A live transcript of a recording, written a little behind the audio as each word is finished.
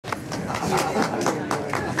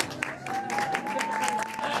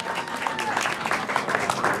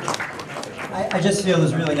just feel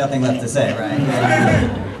there's really nothing left to say, right?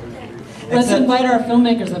 Let's invite our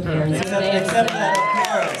filmmakers up here. Except that, of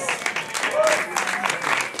course.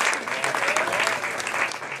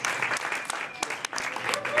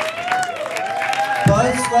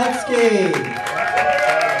 Buzz Slutsky.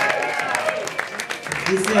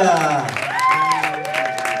 Lisa.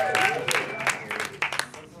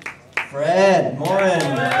 Fred, Morin,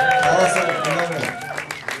 tell us about the promoter.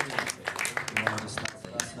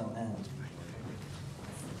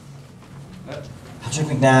 Patrick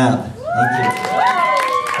McNabb, thank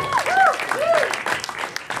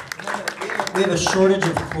you. We have a shortage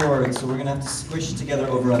of chords, so we're going to have to squish it together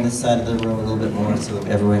over on this side of the room a little bit more so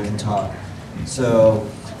everyone can talk. So,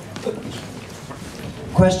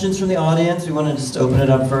 questions from the audience? We want to just open it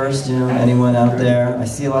up first, you know, anyone out there? I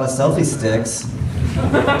see a lot of selfie sticks.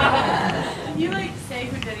 You like say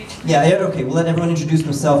who did each? Yeah, okay, we'll let everyone introduce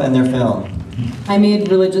themselves and their film. I made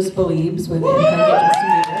Religious Beliefs with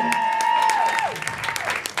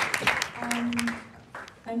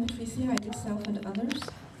I'm Patricia, I did Self and Others.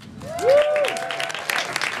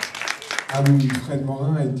 I'm Fred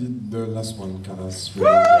Morin, I did the last one, Caras.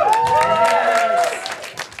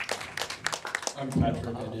 I'm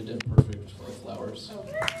Patrick, I did Imperfect for Flowers.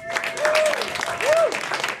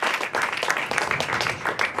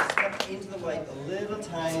 Step into the light a little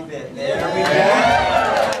tiny bit. There we go.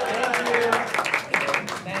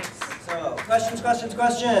 Thanks. So, questions?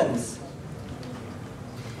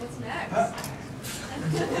 What's next?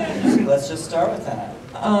 Let's just start with that.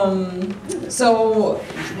 So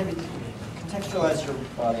You should maybe contextualize your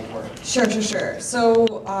body of work. Sure.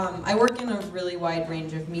 So I work in a really wide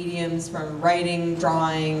range of mediums, from writing,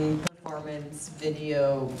 drawing, performance,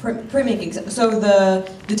 video, printmaking. So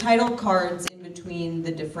the title cards in between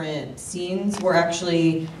the different scenes were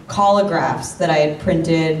actually collagraphs that I had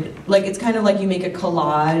printed. Like, it's kind of like you make a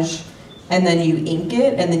collage and then you ink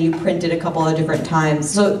it and then you print it a couple of different times.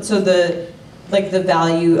 So the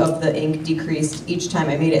value of the ink decreased each time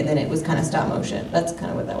I made it, and then it was kind of stop motion. That's kind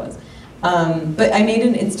of what that was. But I made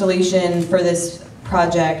an installation for this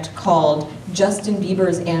project called Justin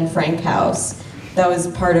Bieber's Anne Frank House. That was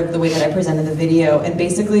part of the way that I presented the video. And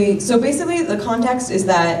basically the context is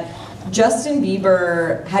that Justin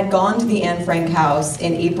Bieber had gone to the Anne Frank house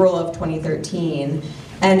in April of 2013,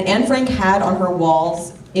 and Anne Frank had on her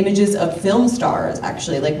walls images of film stars,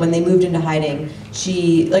 actually. Like, when they moved into hiding,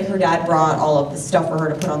 her dad brought all of the stuff for her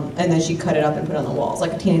to put on, and then she cut it up and put it on the walls,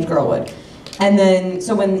 like a teenage girl would. And then,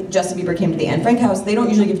 so when Justin Bieber came to the Anne Frank house, they don't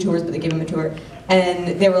usually give tours, but they gave him a tour,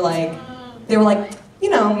 and they were like, you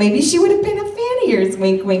know, maybe she would have been a fan of yours,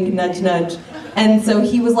 wink, wink, nudge, nudge. And so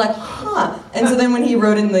he was like, huh. And so then when he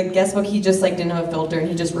wrote in the guest book, he just didn't have a filter, and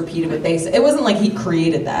he just repeated what they said. It wasn't like he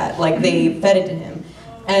created that, like they fed it to him.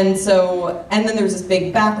 And then there was this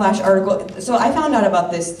big backlash article. So I found out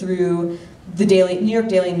about this through the New York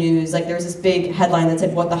Daily News. Like, there was this big headline that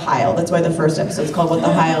said, "What the Heil?" That's why the first episode is called "What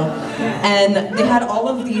the Heil." And they had all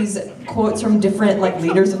of these quotes from different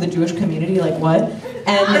leaders of the Jewish community, like what?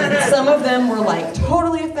 And some of them were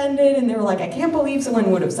totally offended, and they were like, "I can't believe someone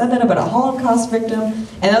would have said that about a Holocaust victim."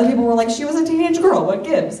 And other people were like, "She was a teenage girl, what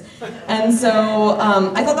gives?" And so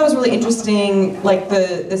I thought that was really interesting,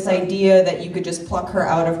 this idea that you could just pluck her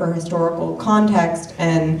out of her historical context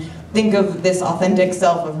and think of this authentic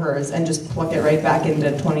self of hers and just pluck it right back into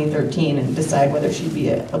 2013 and decide whether she'd be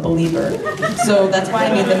a believer. So that's why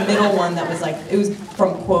I made the middle one that was it was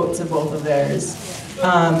from quotes of both of theirs.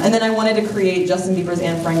 And then I wanted to create Justin Bieber's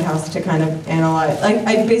Anne Frank house to kind of analyze.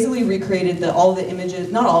 I basically recreated all the images,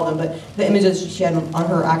 not all of them, but the images she had on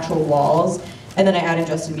her actual walls. And then I added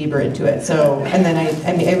Justin Bieber into it. And then I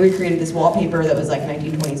recreated this wallpaper that was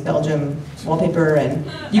 1920s Belgium wallpaper, and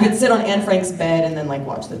you could sit on Anne Frank's bed and then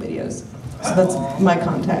watch the videos. So that's my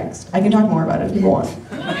context. I can talk more about it if you want.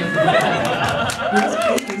 Yes,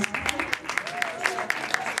 please.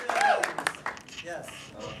 Yes.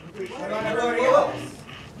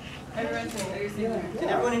 Can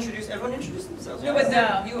everyone introduce themselves? No,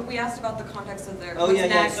 but we asked about the context of their. Oh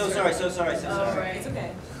yeah. So sorry. Oh, right. It's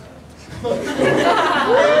okay.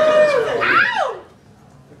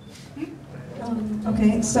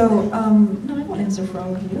 Okay, so no, I won't answer for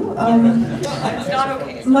all of you. It's not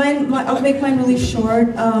okay. I'll make mine really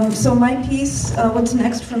short. So my piece, what's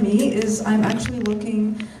next for me, is I'm actually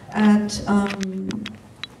looking at a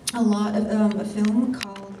film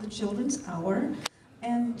called The Children's Hour,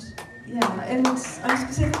 and I'm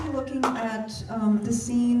specifically looking at the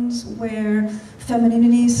scenes where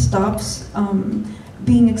femininity stops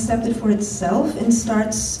being accepted for itself and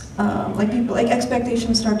starts,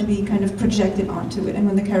 expectations start to be kind of projected onto it, and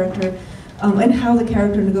when the character, and how the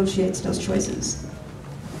character negotiates those choices.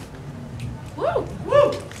 Woo!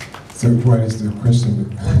 So what is the question?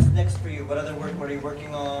 What's next for you? What other work? What are you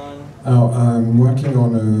working on? I'm working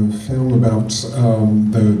on a film about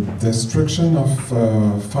the destruction of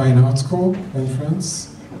fine art school in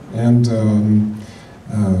France, and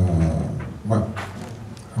well,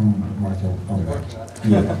 I'm working on that.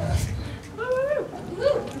 Yeah.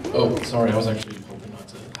 Oh, sorry, I was actually hoping not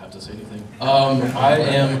to have to say anything. I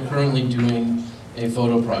am currently doing a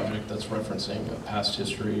photo project that's referencing a past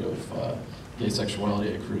history of gay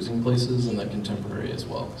sexuality at cruising places and then contemporary as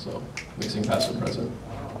well. So mixing past and present.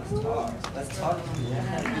 Let's talk.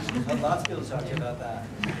 Yeah. Lots of people talking about that.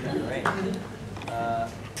 Great.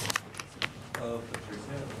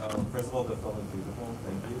 First of all, the film is beautiful.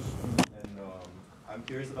 Thank you. And I'm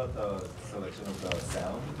curious about the selection of the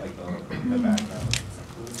sound, like the background.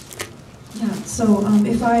 Yeah, so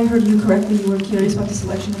if I heard you correctly, you were curious about the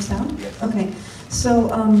selection of sound? Yes. Okay,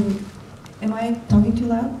 so am I talking too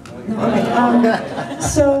loud? No, okay.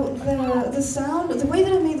 So the sound, the way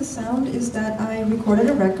that I made the sound is that I recorded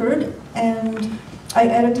a record and I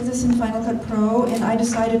edited this in Final Cut Pro, and I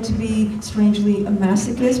decided to be strangely a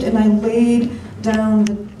masochist, and I laid down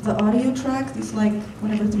the audio track, these like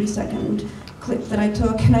whatever 3-second clip that I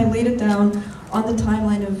took, and I laid it down on the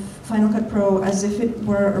timeline of Final Cut Pro as if it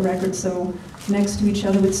were a record, so next to each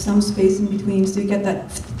other with some space in between, so you get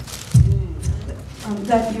that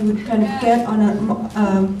that you would kind of get on a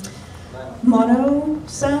mono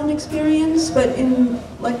sound experience, but in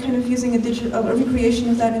like kind of using a recreation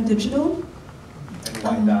of that in digital. And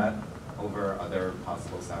why that over other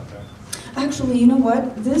possible soundtracks? Actually, you know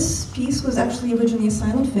what? This piece was actually originally a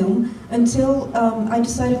silent film until I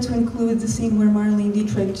decided to include the scene where Marlene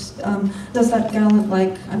Dietrich does that gallant,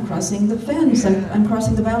 like, I'm crossing the fence, I'm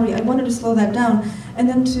crossing the boundary. I wanted to slow that down. And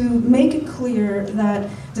then to make it clear that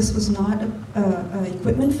this was not an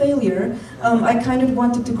equipment failure, I kind of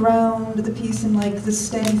wanted to ground the piece in like this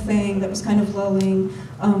steady thing that was kind of lulling,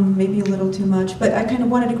 maybe a little too much, but I kind of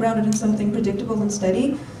wanted to ground it in something predictable and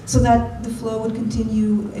steady so that the flow would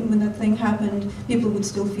continue, and when that thing happened, people would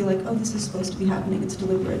still feel like, oh, this is supposed to be happening, it's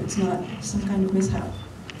deliberate, it's not some kind of mishap.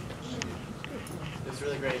 It's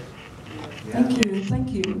really great. Yeah. Thank you,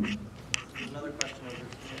 thank you. There's another question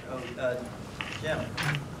over here. Oh, Jim.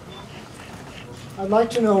 I'd like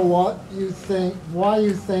to know what you think, why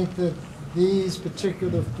you think that these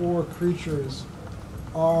particular 4 creatures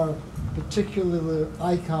are particular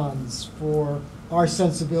icons for our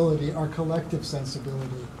sensibility, our collective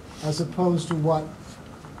sensibility, as opposed to what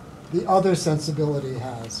the other sensibility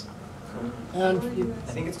has. And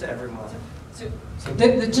I think it's to everyone.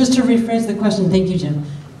 Just to rephrase the question, thank you, Jim,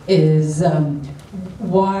 is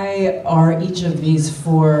why are each of these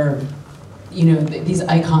 4, you know, these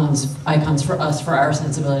icons for us, for our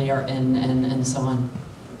sensibility, and so on?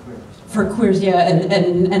 For queers, yeah,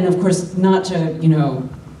 and of course, not to, you know,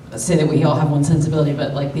 say that we all have one sensibility,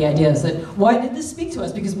 but like the idea is that why did this speak to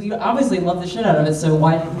us? Because we obviously love the shit out of it. So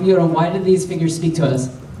why, you know, why did these figures speak to us?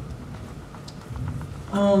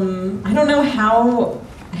 I don't know how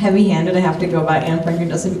heavy-handed I have to go about Anne Frank or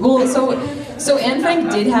Dustin. Well, so Anne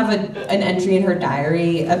Frank did have an entry in her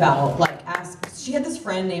diary about like she had this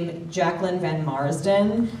friend named Jacqueline Van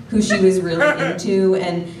Marsden who she was really into,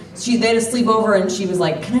 and they had a sleepover and she was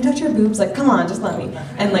like, can I touch your boobs? Like, come on, just let me.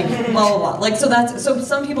 And like, blah, blah, blah. Like, so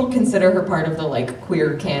some people consider her part of the like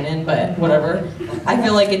queer canon, but whatever. I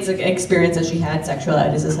feel like it's an experience that she had.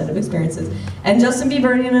 Sexuality is a set of experiences. And Justin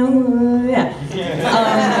Bieber, you know, yeah.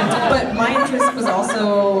 But my interest was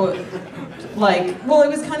also like, well, it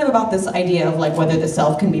was kind of about this idea of like whether the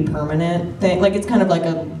self can be permanent thing. Like, it's kind of like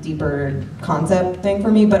a deeper concept thing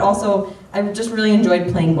for me, but also I just really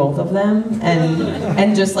enjoyed playing both of them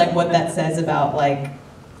and just like what that says about like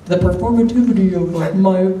the performativity of like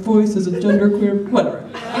my voice as a genderqueer, whatever.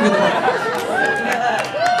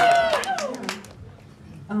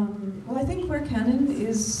 Well, I think queer canon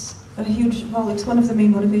is a huge, well, it's one of the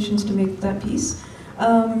main motivations to make that piece.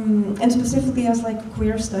 And specifically as like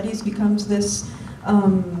queer studies becomes this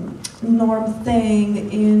norm thing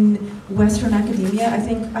in Western academia, I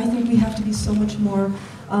think we have to be so much more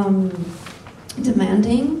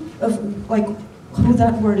demanding of like who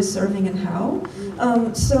that word is serving and how.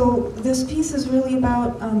 So this piece is really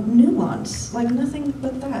about nuance, like nothing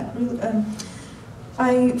but that. Really,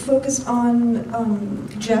 I focused on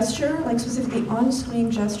gesture, like specifically on-screen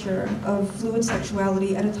gesture of fluid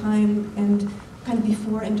sexuality at a time and kind of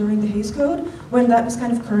before and during the Hays Code, when that was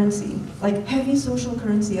kind of currency, like heavy social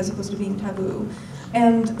currency as opposed to being taboo.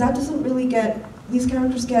 And that doesn't really get, these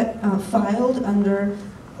characters get filed under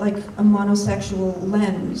like a monosexual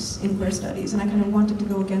lens in queer studies, and I kind of wanted to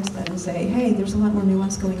go against that and say, hey, there's a lot more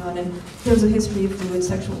nuance going on, and there's a history of fluid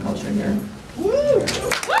sexual culture here. Woo!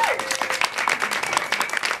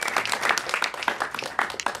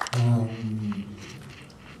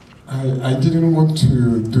 I didn't want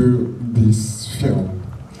to do this film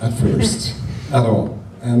at first, at all.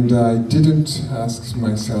 And I didn't ask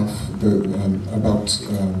myself about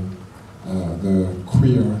the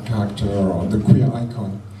queer character or the queer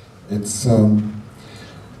icon. It's,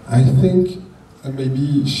 I think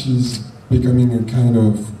maybe she's becoming a kind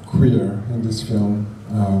of queer in this film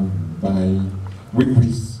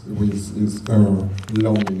with her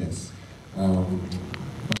loneliness.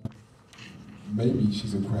 Maybe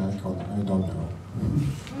she's a queer icon, I don't know.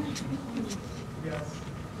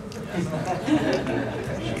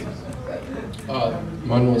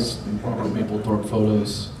 Mine was Robert Mapplethorpe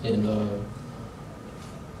photos in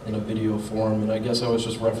a video form, and I guess I was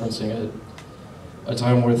just referencing a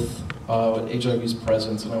time with HIV's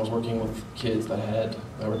presence, and I was working with kids that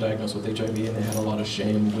were diagnosed with HIV, and they had a lot of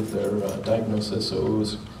shame with their diagnosis, so it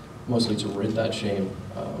was mostly to rid that shame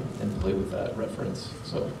and play with that reference.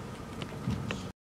 So.